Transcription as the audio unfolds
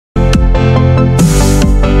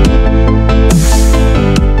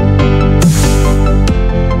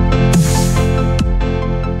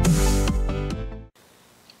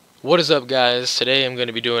What is up, guys? Today I'm going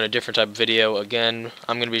to be doing a different type of video. Again,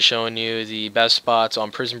 I'm going to be showing you the best spots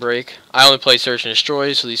on Prison Break. I only play Search and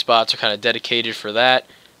Destroy, so these spots are kind of dedicated for that,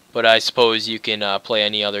 but I suppose you can play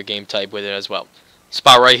any other game type with it as well.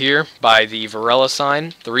 Spot right here by the Varela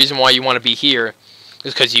sign. The reason why you want to be here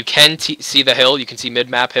is because you can see the hill, you can see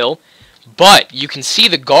mid-map hill, but you can see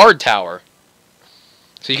the guard tower.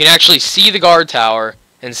 So you can actually see the guard tower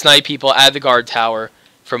and snipe people at the guard tower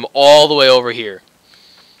from all the way over here.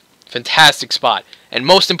 Fantastic spot. And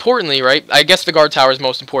most importantly, right, I guess the guard tower is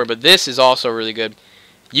most important, but this is also really good.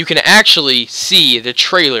 You can actually see the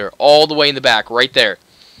trailer all the way in the back, right there,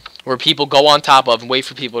 where people go on top of and wait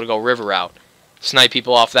for people to go river route. Snipe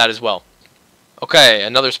people off that as well. Okay,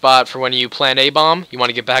 another spot for when you plant a bomb. You want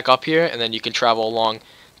to get back up here, and then you can travel along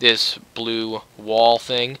this blue wall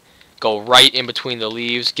thing. Go right in between the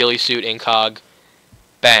leaves, ghillie suit, incog,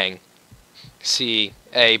 bang. See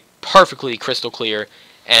a perfectly crystal clear,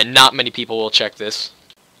 and not many people will check this.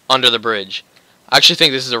 Under the bridge. I actually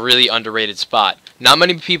think this is a really underrated spot. Not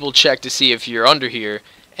many people check to see if you're under here,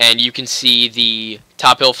 and you can see the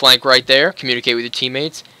top hill flank right there, communicate with your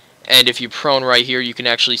teammates, and if you prone right here, you can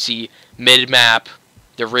actually see mid-map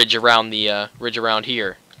the ridge around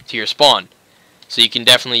here to your spawn. So you can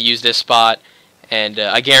definitely use this spot, and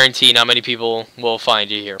I guarantee not many people will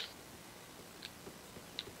find you here.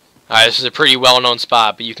 Alright, this is a pretty well-known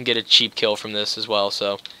spot, but you can get a cheap kill from this as well,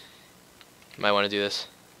 so you might want to do this.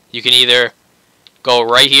 You can either go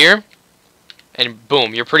right here, and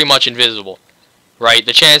boom, you're pretty much invisible. Right?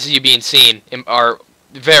 The chances of you being seen are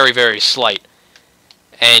very, very slight.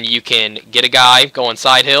 And you can get a guy going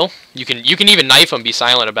side hill. You can even knife him, be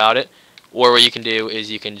silent about it. Or what you can do is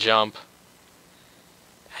you can jump,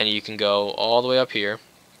 and you can go all the way up here.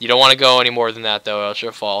 You don't want to go any more than that, though, else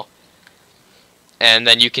you'll fall. And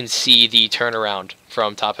then you can see the turnaround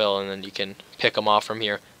from top hill, and then you can pick them off from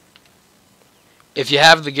here. If you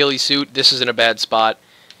have the ghillie suit, this isn't a bad spot.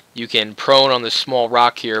 You can prone on this small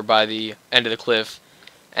rock here by the end of the cliff,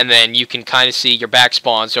 and then you can kind of see your back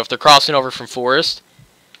spawn. So if they're crossing over from forest,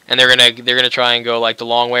 and they're gonna try and go like the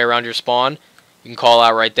long way around your spawn, you can call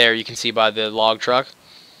out right there. You can see by the log truck,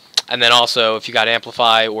 and then also if you got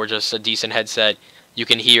amplify or just a decent headset, you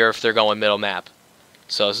can hear if they're going middle map.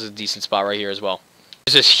 So this is a decent spot right here as well.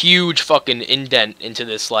 There's this huge fucking indent into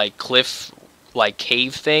this like cliff, like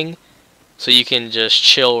cave thing, so you can just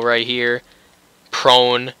chill right here,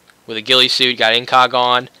 prone with a ghillie suit, got incog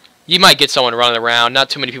on. You might get someone running around. Not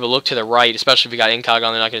too many people look to the right, especially if you got incog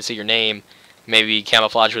on. They're not going to see your name. Maybe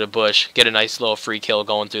camouflage with a bush. Get a nice little free kill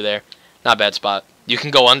going through there. Not a bad spot. You can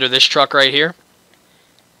go under this truck right here.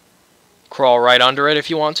 Crawl right under it if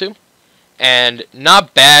you want to. And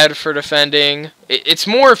not bad for defending. It's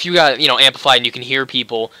more if you got, amplified and you can hear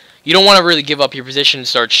people. You don't want to really give up your position and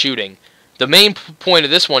start shooting. The main point of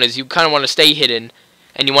this one is you kind of want to stay hidden,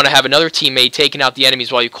 and you want to have another teammate taking out the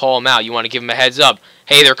enemies while you call them out. You want to give them a heads up.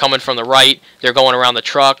 Hey, they're coming from the right. They're going around the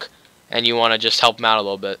truck, and you want to just help them out a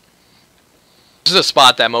little bit. This is a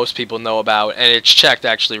spot that most people know about, and it's checked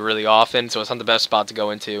actually really often, so it's not the best spot to go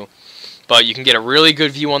into. But you can get a really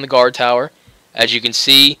good view on the guard tower. As you can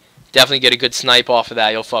see, definitely get a good snipe off of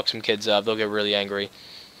that. You'll fuck some kids up. They'll get really angry.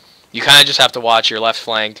 You kind of just have to watch your left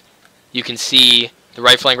flank. You can see the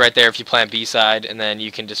right flank right there if you plant B side, and then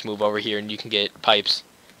you can just move over here and you can get pipes.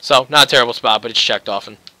 So, not a terrible spot, but it's checked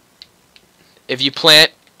often. If you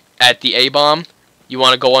plant at the A-bomb, you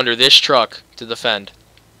want to go under this truck to defend.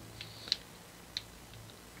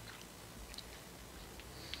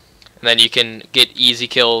 And then you can get easy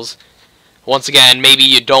kills. Once again, maybe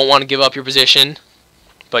you don't want to give up your position,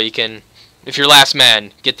 but you can, if you're last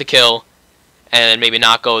man, get the kill, and maybe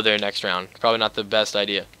not go there next round. Probably not the best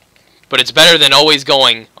idea. But it's better than always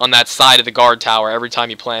going on that side of the guard tower every time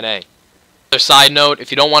you plant A. Other side note,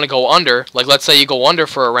 if you don't want to go under, like let's say you go under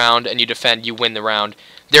for a round and you defend, you win the round,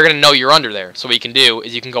 they're going to know you're under there. So what you can do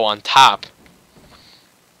is you can go on top.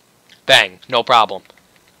 Bang, no problem.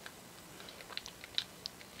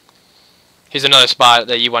 Here's another spot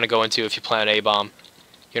that you want to go into if you plant an A-bomb.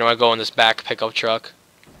 You don't want to go in this back pickup truck.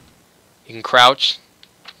 You can crouch.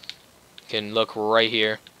 You can look right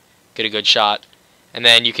here. Get a good shot. And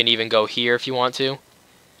then you can even go here if you want to.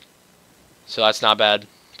 So that's not bad.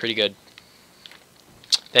 Pretty good.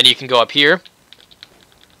 Then you can go up here.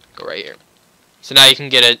 Go right here. So now you can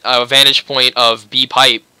get a vantage point of B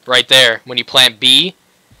pipe right there. When you plant B,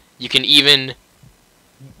 you can even...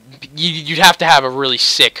 You'd have to have a really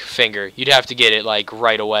sick finger. You'd have to get it like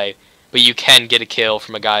right away. But you can get a kill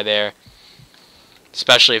from a guy there.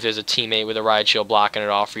 Especially if there's a teammate with a riot shield blocking it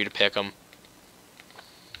off for you to pick him.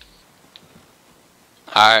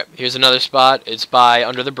 Alright, here's another spot. It's by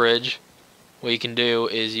under the bridge. what you can do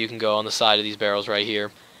is you can go on the side of these barrels right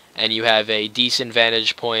here, and you have a decent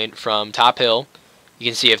vantage point from top hill. You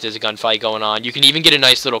can see if there's a gunfight going on. You can even get a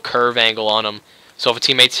nice little curve angle on them. So if a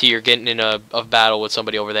teammate's here getting in a battle with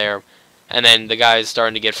somebody over there, and then the guy's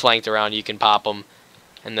starting to get flanked around, you can pop them,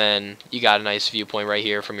 and then you got a nice viewpoint right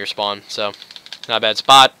here from your spawn. So not a bad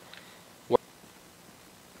spot.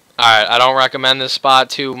 Alright, I don't recommend this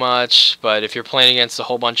spot too much, but if you're playing against a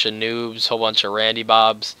whole bunch of noobs, whole bunch of Randy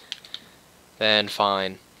Bobs, then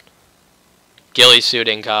fine. Ghillie suit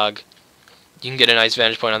incog. You can get a nice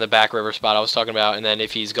vantage point on the back river spot I was talking about, and then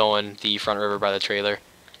if he's going the front river by the trailer,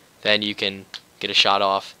 then you can get a shot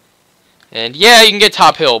off. And yeah, you can get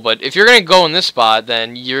top hill, but if you're going to go in this spot,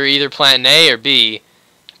 then you're either planting A or B,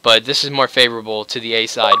 but this is more favorable to the A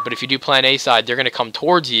side. But if you do plant A side, they're going to come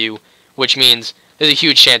towards you, which means there's a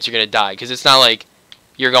huge chance you're going to die, because it's not like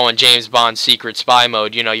you're going James Bond secret spy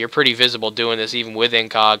mode. You know, you're pretty visible doing this even with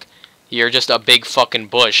incog. You're just a big fucking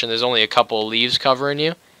bush, and there's only a couple of leaves covering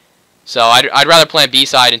you. So I'd rather plant B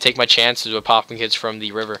side and take my chances with popping hits from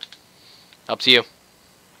the river. Up to you.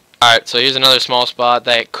 Alright, so here's another small spot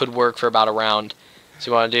that could work for about a round.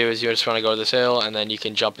 So what you want to do is you just want to go to this hill, and then you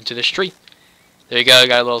can jump into this tree. There you go,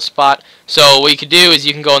 got a little spot. So what you can do is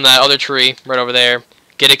you can go in that other tree right over there,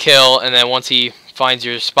 get a kill, and then once he finds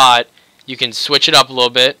your spot, you can switch it up a little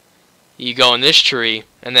bit. You go in this tree,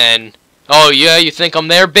 and then, oh yeah, you think I'm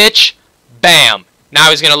there, bitch? Bam! Now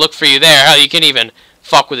he's going to look for you there. Hell, you can even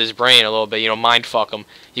fuck with his brain a little bit, you know, mind fuck him.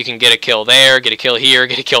 You can get a kill there, get a kill here,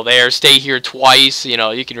 get a kill there, stay here twice, you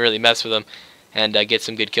know, you can really mess with him and get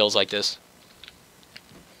some good kills like this.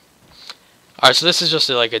 Alright, so this is just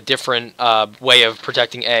like a different way of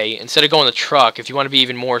protecting A. Instead of going the truck, if you want to be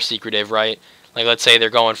even more secretive, right, like let's say they're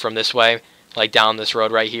going from this way, like down this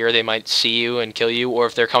road right here, they might see you and kill you, or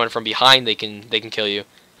if they're coming from behind, they can kill you.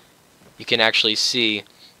 You can actually see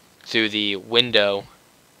through the window,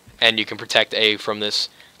 and you can protect A from this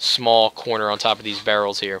small corner on top of these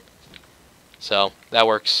barrels here. So that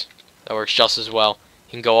works just as well.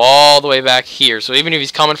 You can go all the way back here, so even if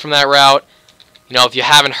he's coming from that route, you know, if you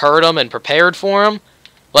haven't heard him and prepared for him,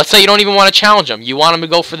 let's say you don't even want to challenge him, you want him to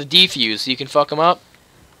go for the defuse, so you can fuck him up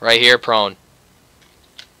right here, prone.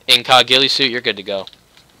 Incog ghillie suit, you're good to go.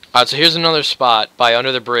 Alright, so here's another spot by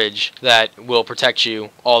under the bridge that will protect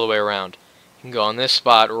you all the way around. You can go on this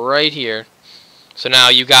spot right here. So now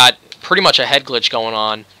you got pretty much a head glitch going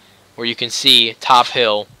on where you can see top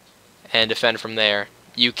hill and defend from there.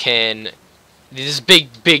 You can, this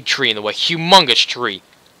big tree in the way, humongous tree,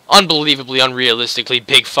 unbelievably, unrealistically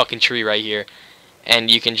big fucking tree right here,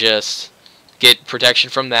 and you can just get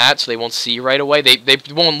protection from that so they won't see you right away. They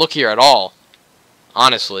won't look here at all,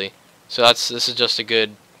 honestly. So this is just a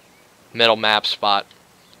good middle map spot.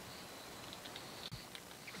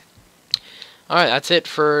 Alright, that's it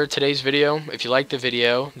for today's video. If you liked the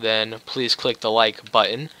video, then please click the like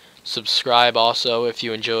button. Subscribe also if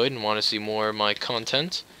you enjoyed and want to see more of my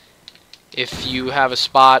content. If you have a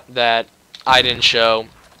spot that I didn't show,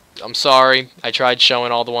 I'm sorry. I tried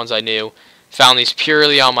showing all the ones I knew. Found these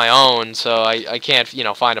purely on my own, so I can't, you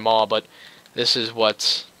know, find them all, but this is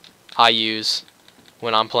what I use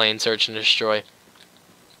when I'm playing Search and Destroy.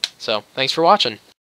 So, thanks for watching.